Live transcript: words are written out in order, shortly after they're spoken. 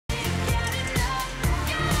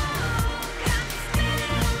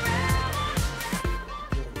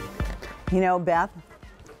You know, Beth,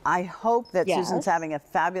 I hope that Yes. Susan's having a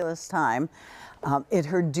fabulous time at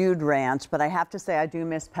her dude ranch, but I have to say I do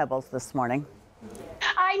miss Pebbles this morning.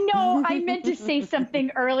 I know. I meant to say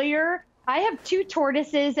something earlier. I have 2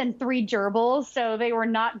 tortoises and 3 gerbils, so they were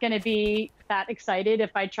not going to be that excited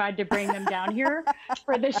if I tried to bring them down here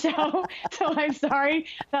for the show. So I'm sorry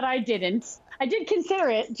that I didn't. I did consider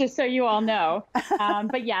it, just so you all know.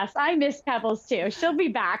 But yes, I miss Pebbles too. She'll be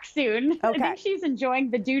back soon. Okay. I think she's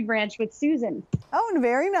enjoying the Dude Ranch with Susan. Oh,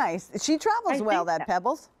 very nice. She travels I well, think that so.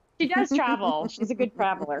 Pebbles. She does travel. She's a good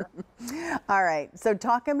traveler. All right, so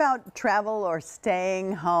talk about travel or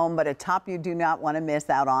staying home, but a top you do not want to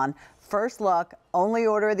miss out on. First look, only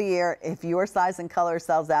order of the year. If your size and color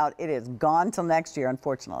sells out, it is gone till next year,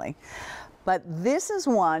 unfortunately. But this is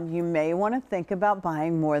one you may want to think about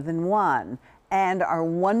buying more than one. And our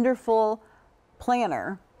wonderful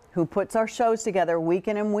planner, who puts our shows together week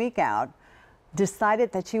in and week out,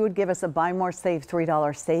 decided that she would give us a buy more save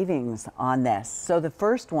 $3 savings on this. So the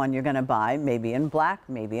first one you're going to buy, maybe in black,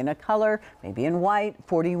 maybe in a color, maybe in white,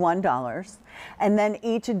 $41. And then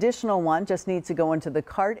each additional one just needs to go into the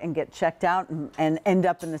cart and get checked out and end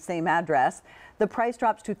up in the same address. The price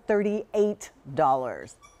drops to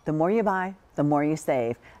 $38. The more you buy, the more you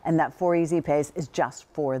save. And that 4 easy pays is just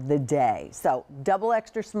for the day. So double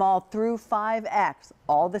extra small through 5X,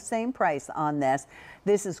 all the same price on this.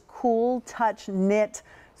 This is Cool Touch Knit.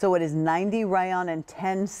 So it is 90 rayon and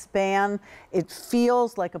 10 span. It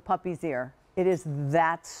feels like a puppy's ear. It is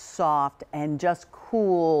that soft and just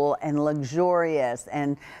cool and luxurious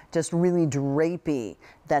and just really drapey.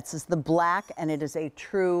 That's just the black, and it is a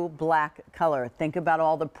true black color. Think about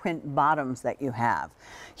all the print bottoms that you have.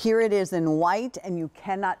 Here it is in white, and you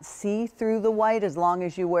cannot see through the white as long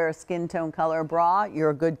as you wear a skin tone color bra.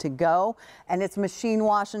 You're good to go. And it's machine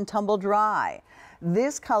wash and tumble dry.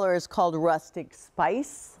 This color is called Rustic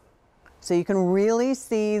Spice. So you can really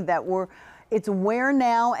see that it's wear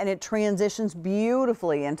now, and it transitions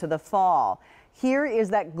beautifully into the fall. Here is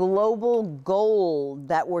that global gold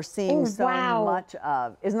that we're seeing so much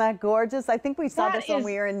of. Isn't that gorgeous? I think we saw this when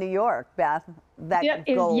we were in New York, Beth. That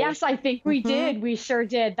gold. Yes, I think we did. We sure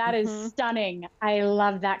did. That is stunning. I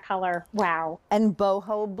love that color. Wow. And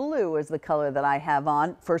boho blue is the color that I have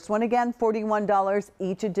on. First one again, $41,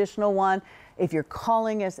 each additional one. If you're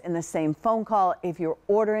calling us in the same phone call, if you're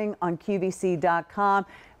ordering on QVC.com,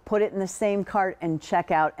 put it in the same cart and check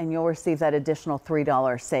out, and you'll receive that additional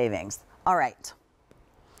 $3 savings. All right.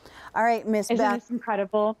 All right, Miss Beth. Isn't this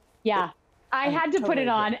incredible? Yeah. I had to put it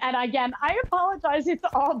on. And again, I apologize. It's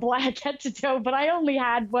all black head to toe, but I only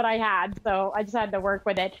had what I had. So I just had to work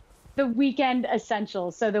with it. The weekend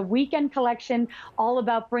essentials. So the weekend collection, all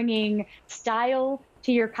about bringing style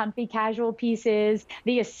to your comfy casual pieces.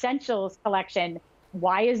 The essentials collection.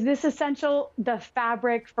 Why is this essential? The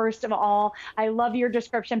fabric, first of all. I love your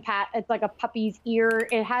description, Pat. It's like a puppy's ear.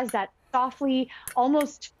 It has that softly,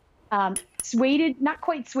 almost suede, not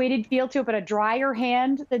quite suede feel to it, but a drier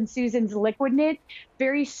hand than Susan's liquid knit.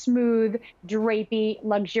 Very smooth, drapey,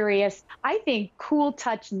 luxurious. I think Cool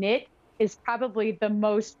Touch Knit is probably the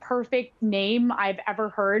most perfect name I've ever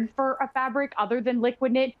heard for a fabric other than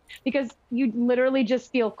liquid knit, because you literally just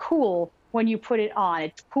feel cool when you put it on.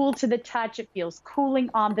 It's cool to the touch. It feels cooling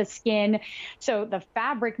on the skin. So the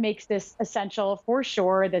fabric makes this essential for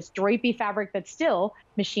sure. This drapey fabric that's still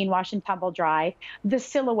machine wash and tumble dry. The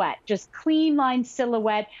silhouette, just clean line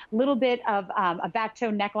silhouette, a little bit of a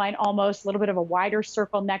bateau neckline, almost a little bit of a wider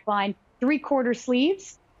circle neckline, 3/4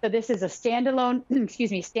 sleeves. So this is a standalone,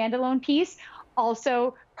 standalone piece.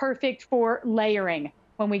 Also perfect for layering.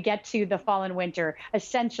 When we get to the fall and winter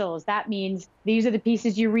essentials, that means these are the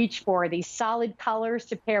pieces you reach for, these solid colors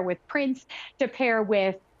to pair with prints, to pair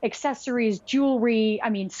with accessories, jewelry,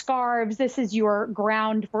 scarves. This is your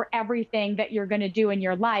ground for everything that you're going to do in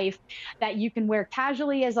your life that you can wear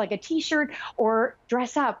casually as like a t-shirt or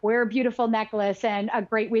dress up, wear a beautiful necklace, and a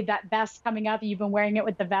great with that vest coming up. You've been wearing it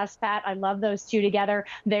with the vest, Pat. I love those two together.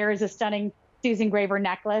 There is a stunning Susan Graver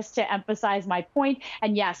necklace to emphasize my point.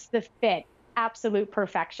 And yes, the fit. Absolute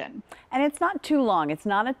perfection. And it's not too long. It's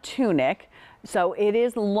not a tunic. So it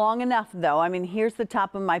is long enough, though. I mean, here's the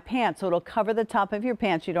top of my pants, so it'll cover the top of your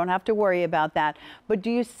pants. You don't have to worry about that. But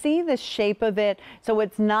do you see the shape of it? So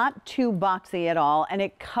it's not too boxy at all, and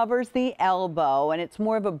it covers the elbow, and it's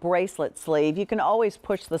more of a bracelet sleeve. You can always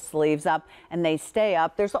push the sleeves up, and they stay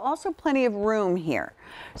up. There's also plenty of room here.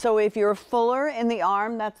 So if you're fuller in the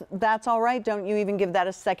arm, that's all right. Don't you even give that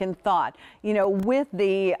a second thought. You know, with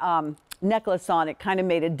the necklace on, it kind of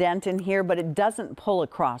made a dent in here, but it doesn't pull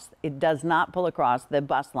across. It does not pull across the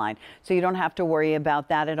bust line. So you don't have to worry about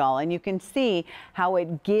that at all. And you can see how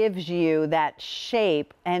it gives you that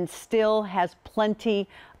shape and still has plenty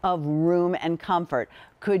of room and comfort.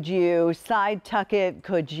 Could you side tuck it?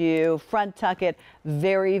 Could you front tuck it?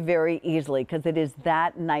 Very, very easily, because it is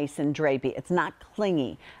that nice and drapey. It's not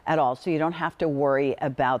clingy at all, so you don't have to worry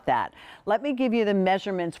about that. Let me give you the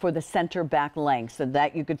measurements for the center back length so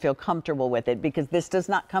that you could feel comfortable with it, because this does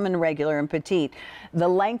not come in regular and petite. The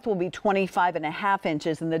length will be 25.5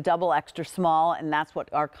 inches in the double extra small, and that's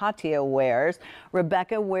what our Katya wears.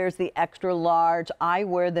 Rebecca wears the extra large. I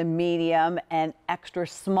wear the medium, and extra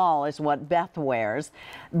small is what Beth wears.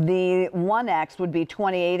 The 1X would be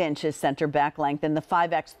 28 inches center back length, and the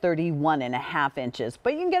 5X 31.5 inches.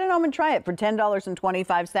 But you can get it home and try it for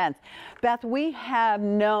 $10.25. Beth, we have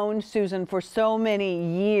known Susan for so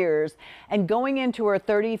many years, and going into her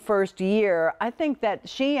 31st year, I think that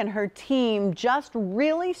she and her team just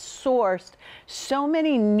really sourced so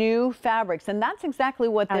many new fabrics, and that's exactly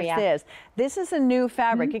what this is. This is a new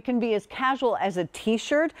fabric. It can be as casual as a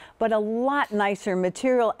t-shirt, but a lot nicer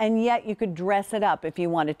material, and yet you could dress it up if you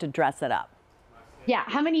wanted to dress it up. Yeah,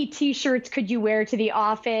 how many t-shirts could you wear to the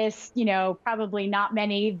office? You know, probably not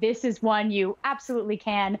many. This is one you absolutely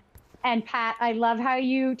can. And Pat, I love how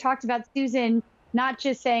you talked about Susan not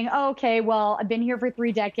just saying, oh, okay, well, I've been here for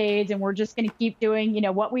 3 decades and we're just going to keep doing, you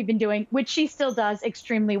know, what we've been doing, which she still does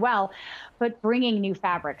extremely well, but bringing new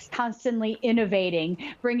fabrics, constantly innovating,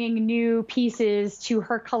 bringing new pieces to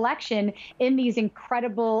her collection in these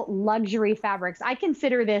incredible luxury fabrics. I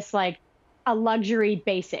consider this like a luxury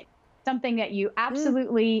basic, something that you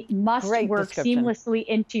absolutely must work seamlessly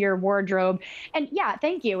into your wardrobe. And yeah,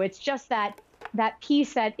 thank you. It's just that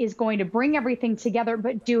piece that is going to bring everything together,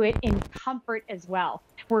 but do it in comfort as well.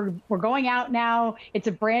 We're going out now. It's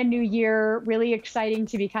a brand new year, really exciting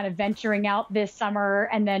to be kind of venturing out this summer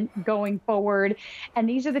and then going forward. And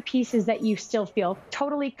these are the pieces that you still feel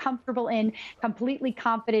totally comfortable in, completely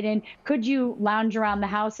confident in. Could you lounge around the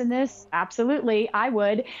house in this? Absolutely, I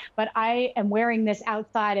would. But I am wearing this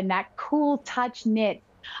outside, and that cool touch knit,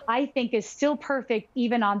 I think, is still perfect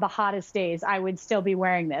even on the hottest days. I would still be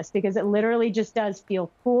wearing this because it literally just does feel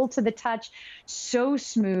cool to the touch, so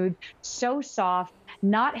smooth, so soft,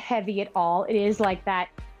 not heavy at all. It is like that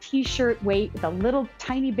t-shirt weight with a little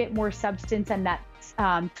tiny bit more substance and that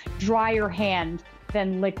drier hand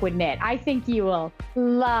than liquid knit. I think you will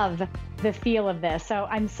love the feel of this. So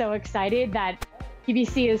I'm so excited that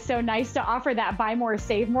QVC is so nice to offer that buy more,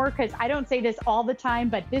 save more, because I don't say this all the time,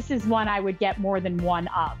 but this is one I would get more than one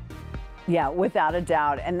of. Yeah, without a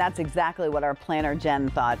doubt. And that's exactly what our planner, Jen,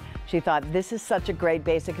 thought. She thought, this is such a great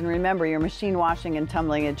basic. And remember, you're machine washing and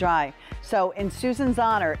tumbling it dry. So in Susan's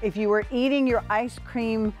honor, if you were eating your ice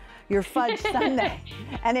cream, your fudge sundae,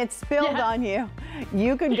 and it spilled on you,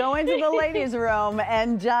 you could go into the ladies' room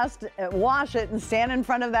and just wash it and stand in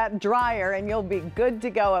front of that dryer, and you'll be good to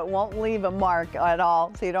go. It won't leave a mark at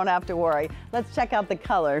all, so you don't have to worry. Let's check out the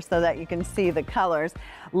colors so that you can see the colors.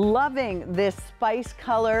 Loving this spice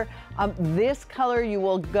color. This color you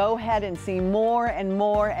will go ahead and see more and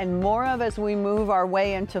more and more of as we move our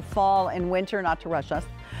way into fall and winter, not to rush us.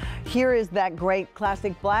 Here is that great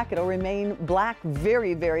classic black. It'll remain black,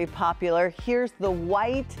 very, very popular. Here's the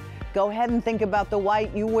white. Go ahead and think about the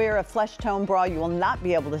white. You wear a flesh tone bra, you will not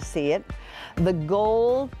be able to see it. The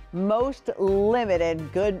gold, most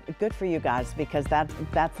limited, good for you guys, because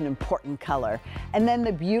that's an important color. And then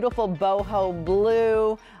the beautiful boho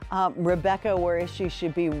blue. Rebecca, where she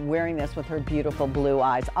should be wearing this with her beautiful blue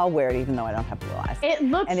eyes. I'll wear it even though I don't have blue eyes. It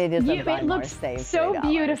looks, and it is a buy it more, looks save so $3.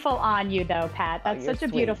 beautiful on you though, Pat. That's such a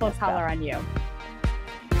beautiful color on you.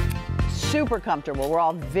 Super comfortable. We're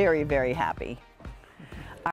all very, very happy.